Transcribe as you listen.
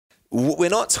we're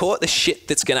not taught the shit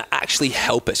that's going to actually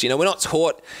help us. You know, we're not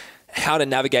taught how to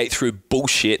navigate through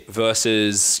bullshit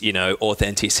versus, you know,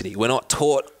 authenticity. We're not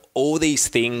taught all these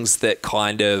things that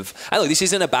kind of, and look, this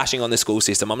isn't a bashing on the school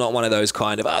system. I'm not one of those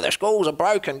kind of, oh, their schools are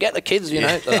broken, get the kids, you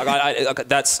know. Like,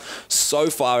 that's so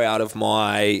far out of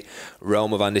my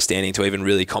realm of understanding to even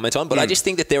really comment on. But I just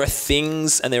think that there are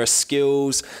things and there are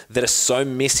skills that are so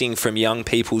missing from young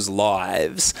people's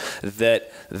lives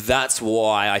that's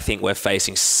why I think we're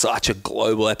facing such a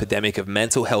global epidemic of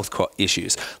mental health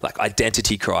issues, like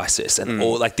identity crisis and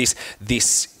all like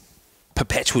this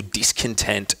perpetual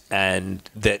discontent, and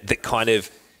that kind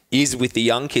of is with the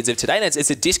young kids of today. And it's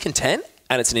a discontent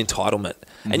and it's an entitlement.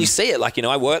 And you see it, like, you know,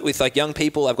 I work with like young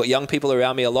people. I've got young people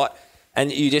around me a lot,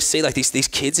 and you just see like these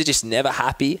kids are just never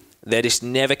happy. They're just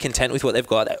never content with what they've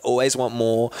got. They always want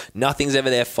more. Nothing's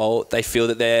ever their fault. They feel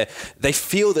that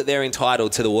they're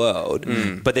entitled to the world,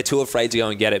 but they're too afraid to go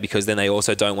and get it because then they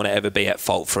also don't want to ever be at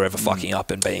fault for ever fucking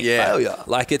up and being a failure.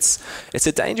 Like it's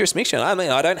a dangerous mixture. I mean,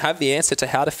 I don't have the answer to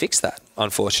how to fix that,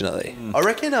 unfortunately. I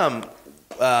reckon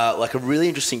like a really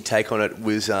interesting take on it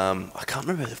was I can't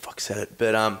remember who the fuck said it,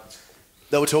 but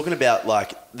they were talking about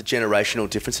like the generational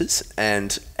differences,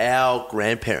 and our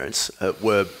grandparents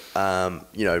were,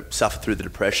 you know, suffered through the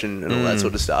Depression and all that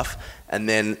sort of stuff. And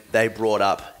then they brought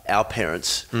up our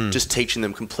parents, just teaching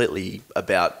them completely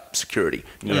about security.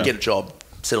 You know, get a job,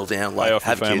 settle down, like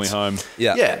have family kids. home.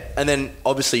 Yeah. And then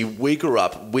obviously we grew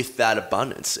up with that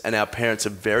abundance, and our parents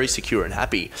are very secure and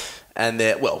happy. And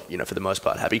they're, well, you know, for the most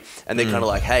part happy. And they're kind of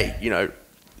like, hey, you know,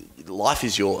 life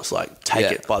is yours, like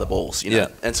take it by the balls, you know.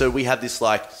 And so we have this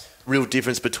like real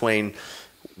difference between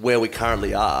where we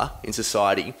currently are in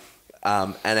society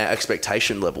and our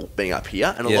expectation level being up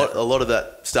here, and a lot of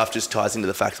that stuff just ties into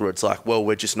the fact where it's like, well,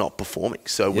 we're just not performing,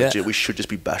 so we should just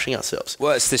be bashing ourselves.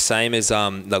 Well, it's the same as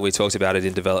like we talked about it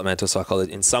in developmental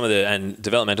psychology, in some of the and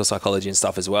developmental psychology and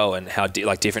stuff as well, and how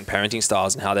like different parenting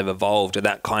styles and how they've evolved, and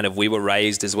that kind of we were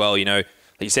raised as well, you know.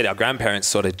 Like you said, our grandparents'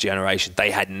 sort of generation,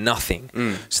 they had nothing.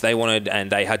 So they wanted,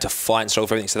 and they had to fight and struggle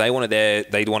for everything. So they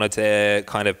wanted their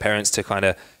kind of parents to kind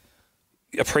of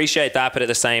appreciate that, but at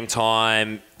the same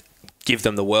time, give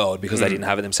them the world because they didn't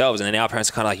have it themselves. And then our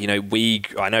parents are kind of like, you know,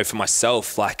 I know for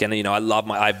myself, like, and, you know,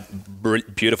 I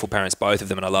have beautiful parents, both of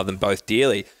them, and I love them both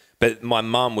dearly. But my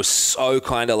mum was so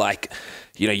kind of like,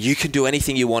 you know, you can do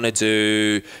anything you want to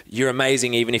do. You're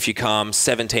amazing even if you come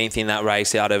 17th in that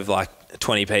race out of like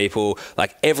 20 people,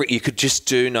 like you could just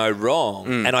do no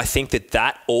wrong. And I think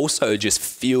that also just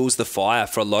fuels the fire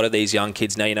for a lot of these young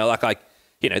kids now, you know, like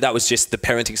you know, that was just the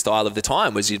parenting style of the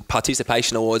time, was your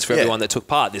participation awards for everyone that took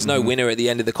part. There's no winner at the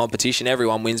end of the competition.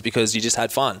 Everyone wins because you just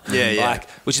had fun. Like,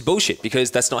 which is bullshit because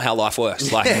that's not how life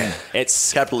works. Like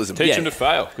it's capitalism. Teach them to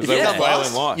fail because they will fail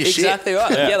in life. Exactly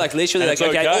right. Yeah, like literally, like,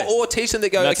 okay. Or teach them to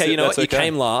go, okay, you know what, you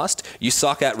came last, you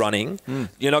suck at running,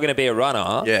 you're not going to be a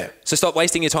runner. So stop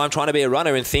wasting your time trying to be a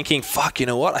runner and thinking, fuck, you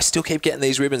know what, I still keep getting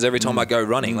these ribbons every time I go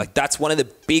running. Like that's one of the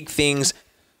big things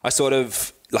I sort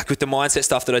of, like with the mindset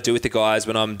stuff that I do with the guys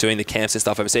when I'm doing the camps and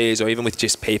stuff overseas, or even with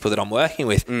just people that I'm working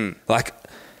with, like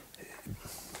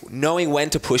knowing when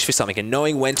to push for something and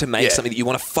knowing when to make something that you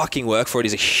want to fucking work for it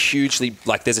is a hugely,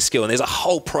 like there's a skill, and there's a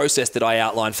whole process that I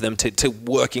outline for them to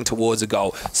working towards a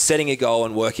goal, setting a goal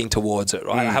and working towards it,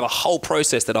 right? I have a whole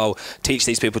process that I'll teach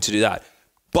these people to do that.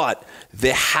 But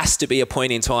there has to be a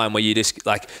point in time where you just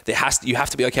like, you have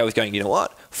to be okay with going, you know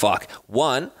what? Fuck.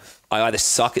 One, I either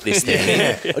suck at this thing,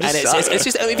 and it's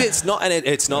just, I mean,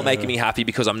 it's not making me happy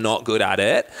because I'm not good at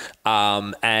it.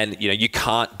 And you know, you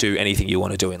can't do anything you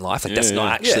want to do in life. Like that's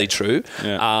not actually true.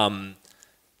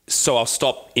 So I'll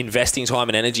stop investing time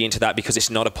and energy into that because it's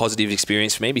not a positive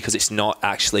experience for me, because it's not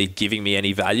actually giving me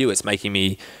any value. It's making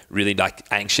me really like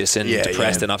anxious and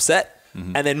depressed and upset.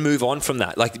 And then move on from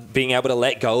that, like being able to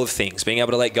let go of things, being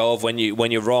able to let go of when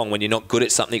you're wrong, when you're not good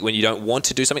at something, when you don't want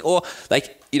to do something, or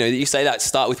like, you know, you say that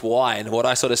start with why. And what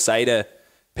I sort of say to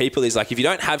people is like, if you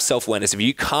don't have self-awareness, if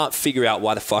you can't figure out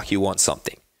why the fuck you want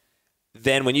something,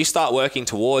 then when you start working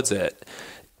towards it,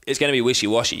 it's going to be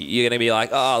wishy-washy. You're going to be like,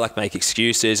 oh, like make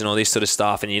excuses and all this sort of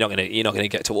stuff, and you're not going to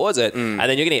get towards it. And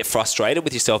then you're going to get frustrated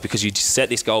with yourself because you just set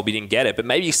this goal but you didn't get it. But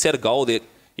maybe you set a goal that,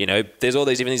 you know, there's all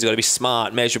these different things. You've got to be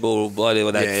smart, measurable,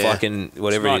 fucking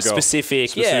whatever Smart it is, goal.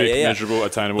 specific, measurable,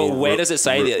 attainable. But where does it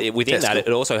say that within that, it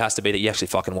also has to be that you actually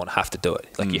fucking have to do it.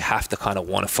 Like you have to kind of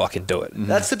want to fucking do it.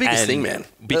 That's the biggest thing, man.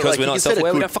 Because like, we're not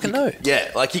self-aware, we don't fucking know.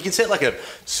 Yeah, like you can set like a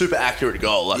super accurate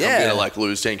goal. Like I'm going to like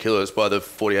lose 10 kilos by the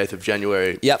 48th of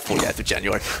January. Yep. 48th of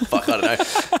January. Fuck, I don't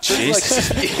know. Jesus.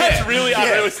 Like, That's really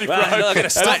unrealistic, bro. I'm not going to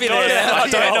stop you there. I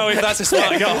don't know if that's a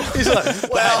smart goal. He's like,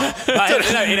 well,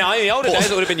 in the older days,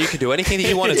 it would have given you can do anything that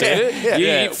you want to do.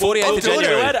 Yeah. 48th of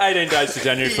January. We'll add 18 days to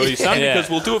January for you, son, because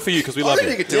we'll do it for you because we love you.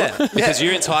 You can do it. Because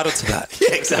you're entitled to that.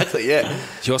 Yeah, exactly. Yeah.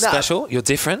 You're special. You're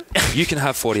different. You can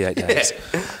have 48 days.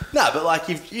 No, but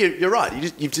like you're right.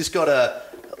 You've just got to.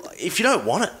 If you don't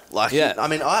want it, like, I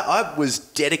mean, I was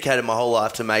dedicated my whole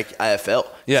life to make AFL.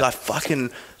 Yeah. I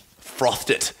fucking frothed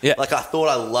it. Yeah. Like, I thought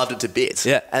I loved it to bits.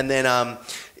 Yeah. And then,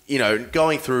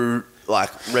 going through,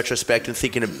 like, retrospect and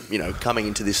thinking of, coming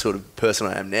into this sort of person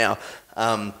I am now,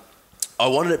 I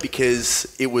wanted it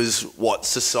because it was what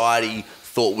society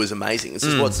thought was amazing. This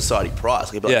is what society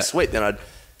prized. Like, sweet, then I'd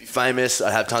be famous,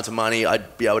 I'd have tons of money,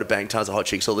 I'd be able to bang tons of hot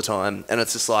chicks all the time. And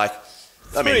it's just like...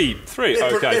 Three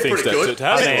okay things to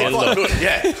have.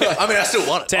 I mean, I still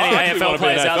want it. To any AFL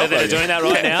players out there that are doing that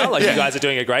right now, like you guys are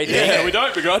doing a great thing. Yeah, we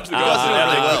don't begrudge the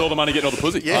guys with all the money getting all the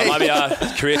pussy. Yeah, might be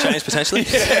a career change potentially.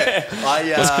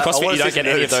 CrossFit, you don't get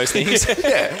any of those things. We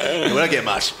don't get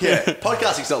much. Yeah,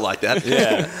 podcasting's not like that.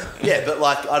 Yeah, but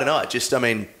like, I don't know. It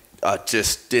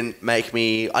just didn't make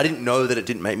me... I didn't know that it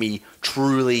didn't make me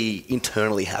truly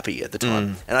internally happy at the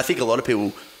time. And I think a lot of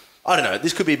people... I don't know,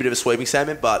 this could be a bit of a sweeping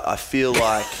statement, but I feel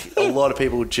like a lot of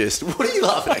people just... What are you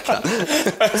laughing at, cunt?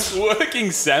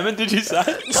 Swerking salmon, did you say?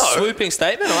 No. Swooping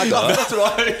statement? I got it. That's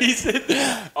what He said...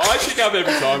 I pick up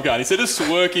every time, cunt. He said a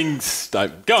swerking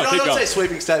statement. Go on, keep going. Did I not say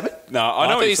sweeping statement? No, I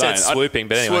know what you're saying. He said swooping,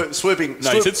 but anyway. Swooping.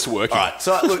 No, he said swerking. All right,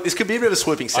 so look, this could be a bit of a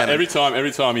sweeping statement. Every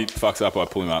time he fucks up, I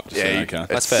pull him up.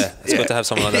 That's fair. It's good to have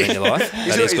someone like that in your life.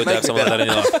 That is good to have someone like that in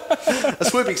your life. A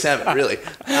swooping salmon, really.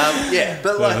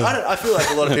 But like, I feel like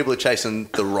a lot of people are chasing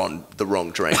the wrong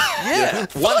dream. Yeah,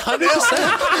 100%.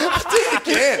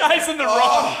 Chasing the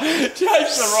wrong.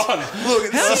 Chasing the wrong.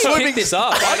 Look, how do you pick this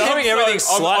up? I'm hearing everything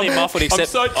slightly muffled,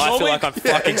 except I feel like I'm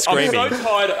fucking screaming.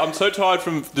 I'm so tired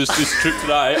from this trip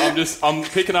today. I'm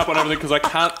picking up on everything because I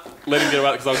can't let him get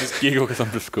away because I'll just giggle because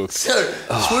I'm just cooked. So,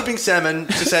 swooping salmon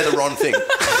to say the wrong thing.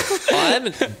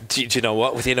 Do you know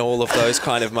what? Within all of those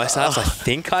kind of mishaps, I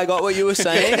think I got what you were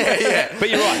saying. Yeah. But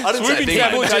you're right. I didn't say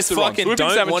people just fucking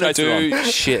don't want to do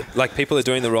shit. Like, people are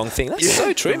doing the wrong thing. That's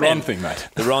so true, man. The wrong thing, mate.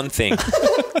 The wrong thing.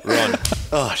 Ron.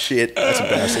 Oh, shit. That's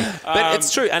embarrassing. But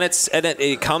it's true. And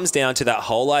it comes down to that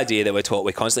whole idea that we're taught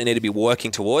we constantly need to be working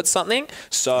towards something.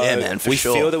 So we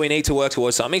feel that we need to work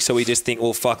towards something. So we just think,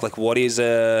 well, fuck, like, what is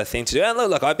a thing to do? And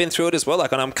look, I've been through it as well.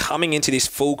 Like, and I'm coming into this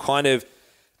full kind of,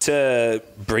 to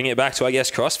bring it back to, I guess,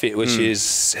 CrossFit, which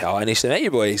is how I initially met you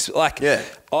boys. Like,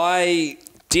 I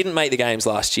didn't make the games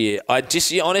last year. I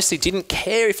just honestly didn't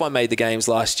care if I made the games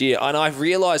last year. And I've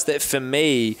realised that for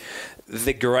me,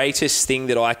 the greatest thing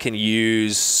that I can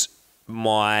use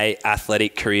my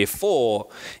athletic career for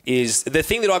is the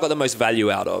thing that I got the most value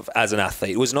out of as an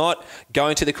athlete. It was not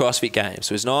going to the CrossFit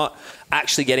Games. It was not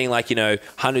actually getting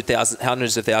hundreds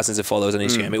of thousands of followers on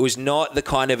Instagram. It was not the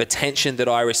kind of attention that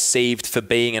I received for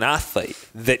being an athlete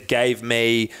that gave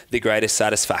me the greatest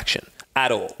satisfaction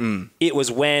at all. It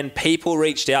was when people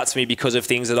reached out to me because of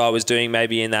things that I was doing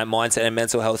maybe in that mindset and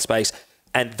mental health space,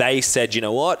 and they said, you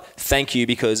know what, thank you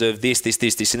because of this,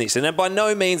 and this. And by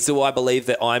no means do I believe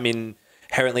that I'm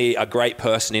inherently a great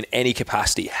person in any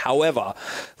capacity. However,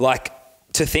 like,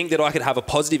 to think that I could have a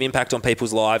positive impact on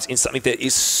people's lives in something that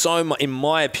is so much, in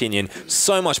my opinion,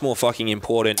 so much more fucking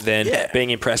important than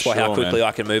being impressed by how quickly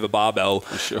I can move a barbell.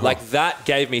 Like, that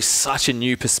gave me such a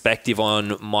new perspective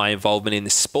on my involvement in the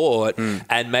sport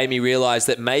and made me realize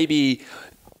that maybe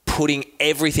putting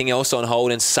everything else on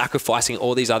hold and sacrificing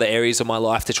all these other areas of my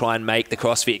life to try and make the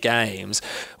CrossFit Games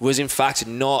was in fact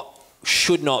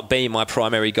should not be my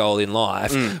primary goal in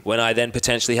life when I then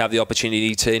potentially have the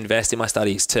opportunity to invest in my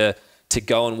studies, to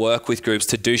go and work with groups,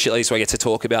 to do shit like this where I get to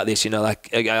talk about this. Like,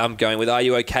 I'm going with Are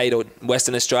You OK to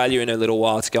Western Australia in a little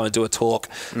while to go and do a talk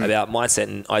about mindset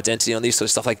and identity on this sort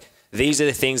of stuff. Like, these are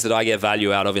the things that I get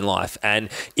value out of in life. And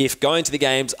if going to the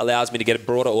games allows me to get a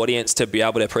broader audience to be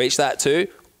able to preach that to,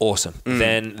 awesome.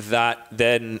 Then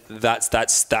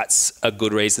that's a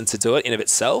good reason to do it in of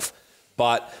itself.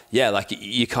 But yeah, like,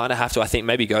 you kind of have to, I think,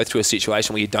 maybe go through a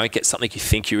situation where you don't get something you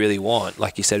think you really want,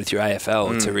 like you said with your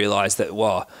AFL, to realize that,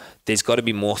 well, there's got to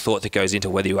be more thought that goes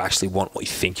into whether you actually want what you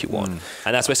think you want.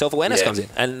 And that's where self-awareness comes in.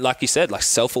 And like you said, like,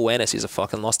 self-awareness is a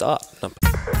fucking lost art.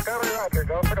 Discovery Roger,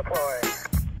 go for deploy.